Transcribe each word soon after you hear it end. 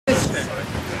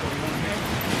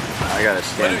I gotta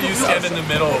stand. Why don't you stand in the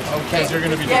middle? Because you're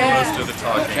going to be doing most of the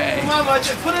talking. Okay. Come on,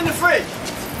 Roger, put it in the fridge.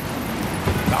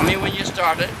 Tell me when you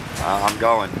started. I'm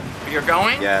going. You're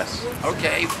going? Yes.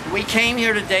 Okay. We came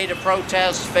here today to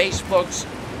protest Facebook's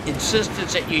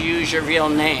insistence that you use your real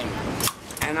name.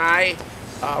 And I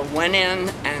went in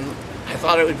and I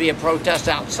thought it would be a protest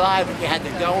outside, but you had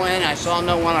to go in. I saw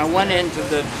no one. I went into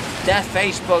the deaf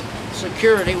Facebook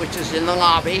security, which is in the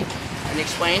lobby, and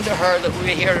explained to her that we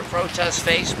were here to protest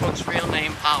Facebook's real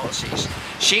name policies.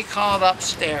 She called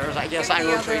upstairs. I guess I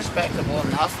was respectable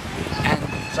enough. And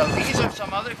so these are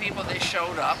some other people that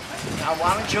showed up. Now,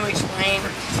 why don't you explain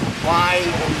why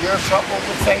you're troubled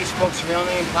with Facebook's real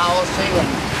name policy and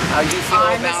how you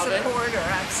feel about it? I'm a supporter,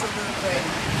 absolutely.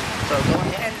 So go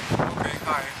ahead. Okay,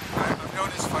 hi. I'm known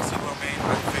as Fussy Romaine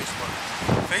on Facebook.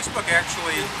 Facebook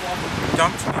actually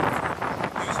dumped me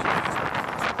for using Facebook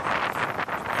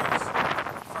because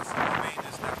Fussy Romaine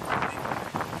is not my name.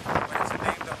 But it's a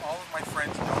name that all of my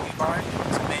friends know me by.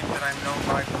 It's a name that I'm known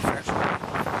by professionally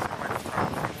through my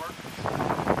photography work.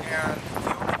 And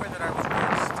the only way that I was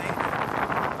reinstated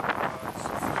was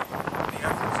through the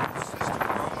efforts of Sister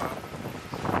Roma,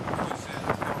 who's in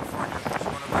California, who's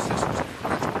one of the sisters of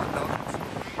perpetual indulgence,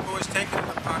 who has taken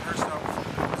it upon herself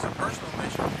as a personal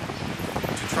mission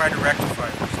to try to rectify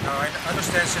this. Now, I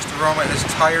understand Sister Roma is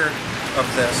tired of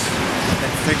this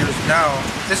and figures now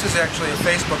this is actually a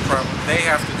Facebook problem. They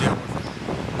have to deal with it.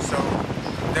 So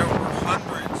there were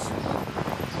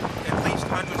at least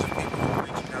hundreds of people who were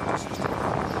reaching out to Sister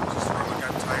Roma. Sister Roma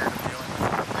got tired of dealing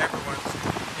with everyone's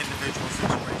individual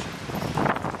situation.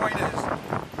 But the point is,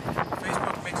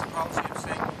 Facebook makes a policy of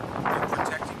saying they're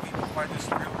protecting people by this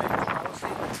real name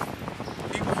policy.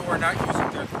 People who are not using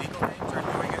their legal names are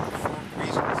doing it for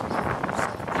reasons of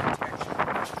self-protection.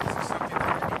 This is something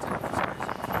that I need to emphasize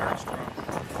very strongly.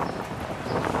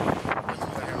 That's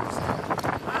what I have to say.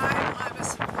 I'm a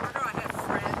supporter. I have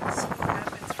friends who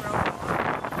have been thrown off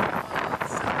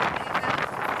some name now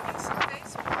because of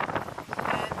Facebook.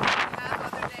 And we have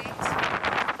other names for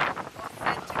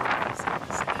authentic reasons. And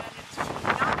it should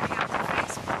not be up to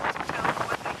Facebook to tell them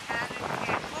what they can and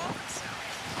can't call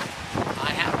themselves.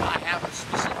 I have a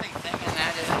specific thing, and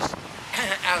that is,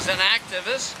 as an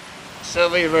activist,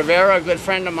 Sylvia Rivera, a good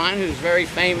friend of mine who's very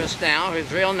famous now,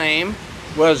 his real name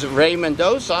was Ray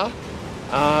Mendoza,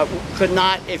 could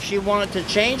not, if she wanted to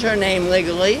change her name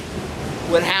legally,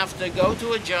 would have to go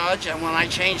to a judge. And when I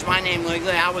changed my name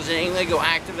legally, I was an illegal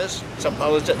activist,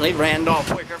 supposedly, Randolph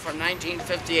Wicker, from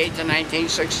 1958 to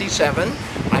 1967.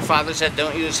 My father said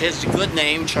don't use his good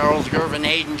name, Charles Gervin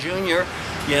Hayden Jr.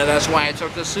 You know, that's why I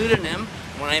took the pseudonym.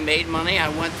 When I made money, I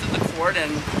went to the court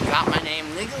and got my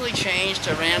name legally changed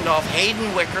to Randolph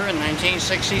Hayden Wicker in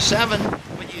 1967.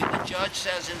 But the judge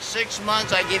says in 6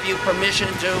 months I give you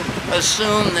permission to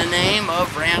assume the name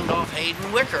of Randolph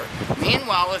Hayden Wicker.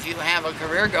 Meanwhile, if you have a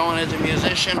career going as a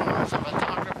musician or as a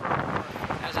photographer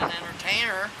or as an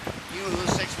entertainer, you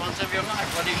lose 6 months of your life.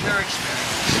 What is your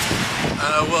experience?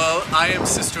 Well, I am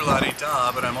Sister Lottie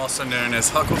Da, but I'm also known as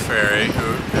Huckleberry,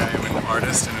 who I am an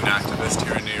artist and an activist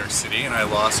here in New York City, and I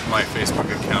lost my Facebook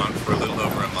account for a little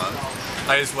over a month.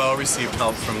 I as well received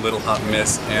help from Little Hot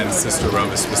Miss and Sister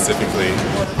Roma specifically.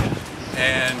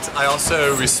 And I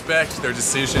also respect their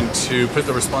decision to put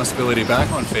the responsibility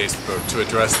back on Facebook to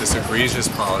address this egregious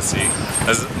policy,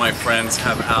 as my friends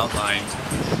have outlined.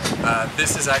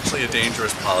 This is actually a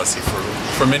dangerous policy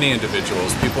for many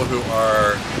individuals, people who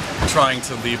are trying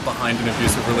to leave behind an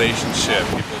abusive relationship,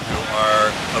 people who are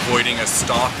avoiding a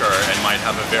stalker and might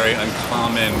have a very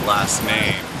uncommon last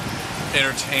name,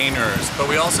 entertainers, but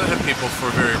we also have people for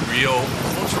very real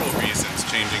cultural reasons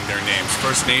changing their names.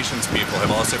 First Nations people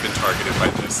have also been targeted by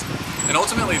this. And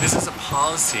ultimately this is a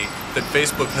policy that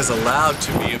Facebook has allowed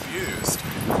to be abused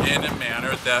in a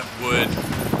manner that would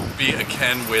be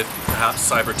akin with perhaps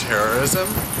cyber terrorism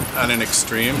at an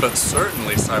extreme, but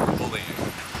certainly cyberbullying.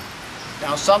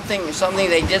 Now something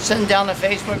they did send down a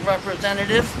Facebook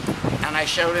representative, and I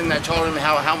showed him, I told him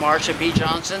how Marsha P.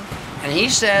 Johnson, and he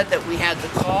said that we had to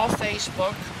call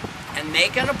Facebook and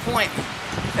make an appointment,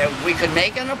 that we could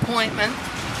make an appointment.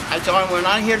 I told him, we're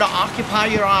not here to occupy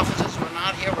your offices,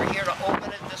 we're here to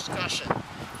open a discussion,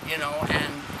 you know,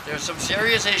 and there's some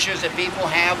serious issues that people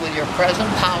have with your present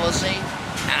policy,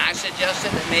 and I suggested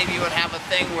that maybe you would have a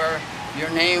thing where your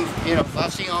name, you know,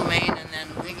 Fussy Romaine, and then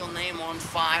legal name on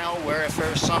file, where if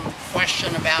there's some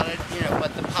question about it, you know,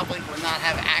 but the public would not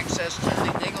have access to the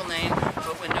legal name,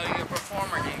 but would know your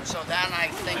performer name. So that,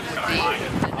 I think, would be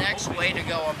the next way to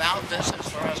go about this, is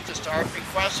for us to start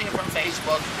requesting from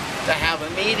Facebook to have a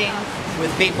meeting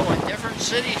with people in different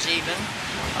cities even,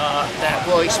 that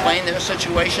will explain their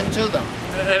situation to them.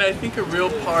 And I think a real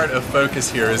part of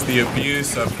focus here is the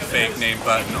abuse of the fake name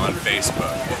button on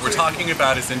Facebook. What we're talking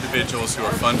about is individuals who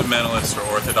are fundamentalists or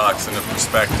orthodox in a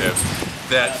perspective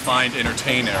that find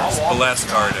entertainers,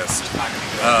 burlesque artists,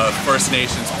 First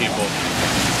Nations people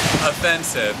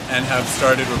offensive and have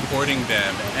started reporting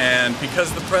them. And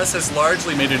because the press has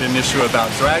largely made it an issue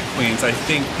about drag queens, I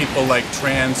think people like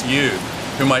trans youth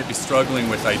who might be struggling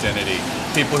with identity,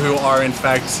 people who are in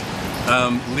fact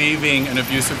leaving an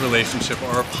abusive relationship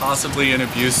or possibly an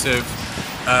abusive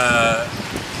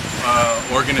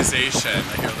organization.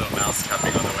 I hear a little mouse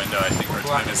tapping on the window. I think our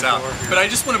time is out. But I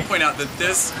just want to point out that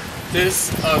this,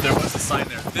 oh, there was a sign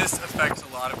there. This affects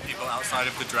a lot of people outside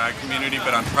of the drag community,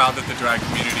 but I'm proud that the drag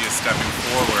community is stepping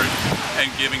forward and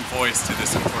giving voice to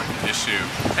this important issue.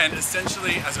 And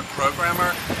essentially, as a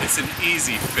programmer, it's an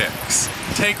easy fix.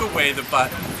 Take away the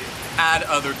button. Add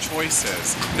other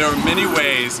choices. There are many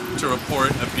ways to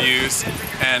report abuse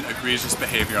and egregious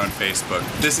behavior on Facebook.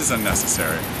 This is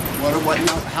unnecessary.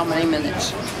 How many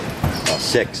minutes?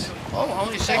 6. Oh,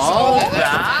 only 6. Oh,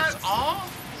 that's all?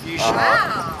 You sure?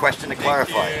 Wow. Question to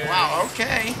clarify. Wow,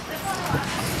 okay.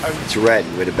 It's red.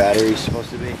 Where the battery's supposed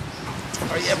to be?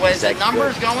 Is the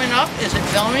numbers going up? Is it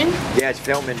filming? Yeah, it's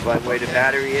filming, but where the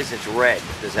battery is, it's red.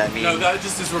 Does that mean? No, that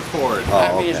just is record. Oh,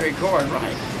 That means okay. record,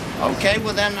 right. Okay,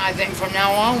 well then I think from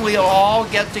now on we'll all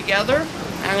get together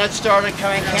and let's start a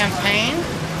campaign.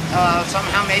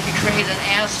 Somehow maybe create an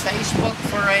Ask Facebook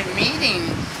for a meeting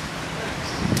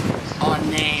on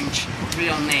names,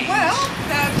 real names. Well,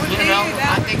 that would be,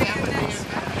 I think be that would be a nice.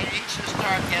 good page to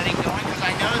start getting going because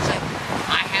I noticed that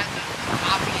I had to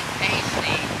copy and paste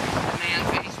the command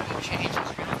Facebook change his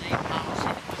real name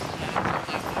policy.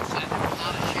 It was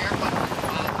not a share button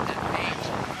on that page.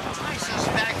 I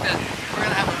suspect that we're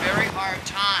going to have a very hard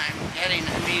time getting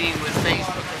a meeting with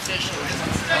Facebook officials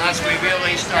unless we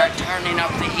really start turning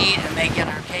up the heat and making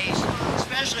our case,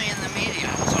 especially in the media.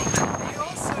 I was hoping. I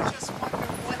also just wonder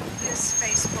what this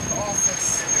Facebook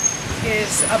office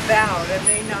is about. It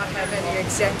may not have any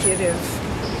executive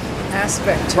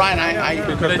aspect. Right, I don't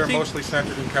know. Because But I they're think- mostly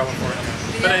centered in California.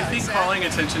 But I Yeah, think exactly. calling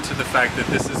attention to the fact that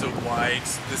this is a wide,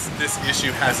 this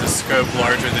issue has a scope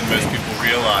larger than most people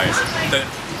realize. That,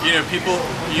 you know, people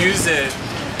use it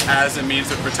as a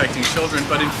means of protecting children,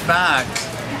 but in fact,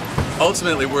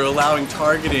 ultimately we're allowing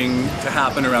targeting to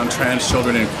happen around trans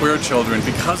children and queer children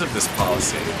because of this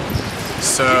policy.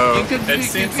 So it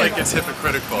seems like it's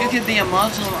hypocritical. You could be a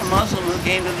Muslim who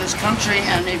came to this country,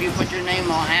 and if you put your name,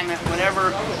 Mohammed,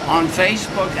 whatever, on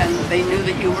Facebook, and they knew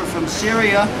that you were from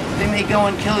Syria, they may go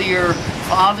and kill your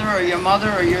father or your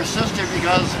mother or your sister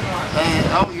because,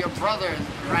 your brother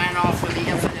ran off with the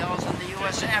infidels in the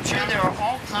USA. I'm sure there are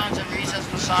all kinds of reasons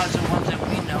besides the ones that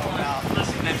we know about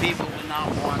that people would not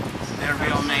want their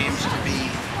real names to be.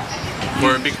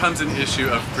 Where it becomes an issue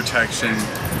of protection,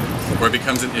 where it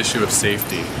becomes an issue of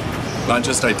safety, not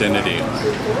just identity.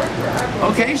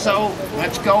 Okay, so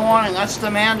let's go on and let's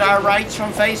demand our rights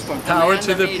from Facebook. Power Demand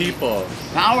to the meeting. people.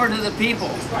 Power to the people.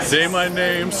 Say my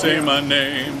name, say my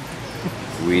name.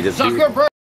 We the people. Zuckerberg.